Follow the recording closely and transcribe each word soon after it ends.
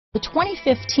The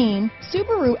 2015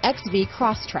 Subaru XV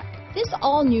Crosstrek. This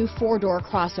all-new four-door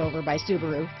crossover by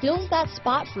Subaru fills that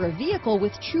spot for a vehicle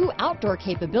with true outdoor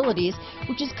capabilities,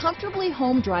 which is comfortably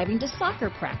home driving to soccer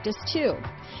practice too.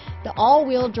 The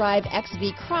all-wheel drive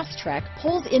XV Crosstrek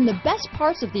pulls in the best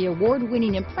parts of the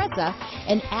award-winning Impreza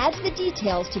and adds the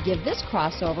details to give this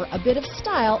crossover a bit of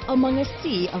style among a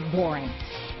sea of boring.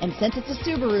 And since it's a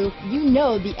Subaru, you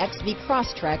know the XV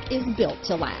Crosstrek is built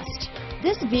to last.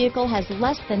 This vehicle has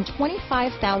less than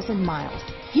 25,000 miles.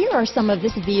 Here are some of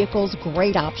this vehicle's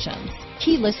great options: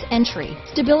 keyless entry,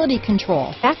 stability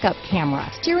control, backup camera,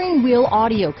 steering wheel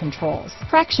audio controls,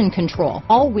 traction control,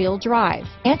 all-wheel drive,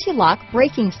 anti-lock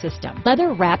braking system,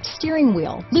 leather-wrapped steering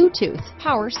wheel, Bluetooth,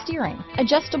 power steering,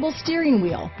 adjustable steering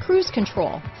wheel, cruise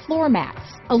control, floor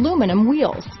mats, aluminum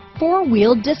wheels,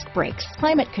 four-wheel disc brakes,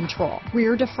 climate control,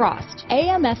 rear defrost,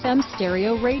 AM/FM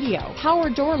stereo radio, power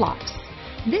door locks.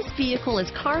 This vehicle is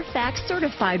Carfax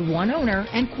certified one owner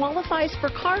and qualifies for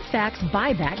Carfax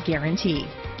buyback guarantee.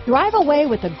 Drive away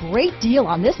with a great deal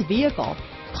on this vehicle.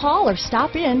 Call or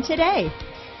stop in today.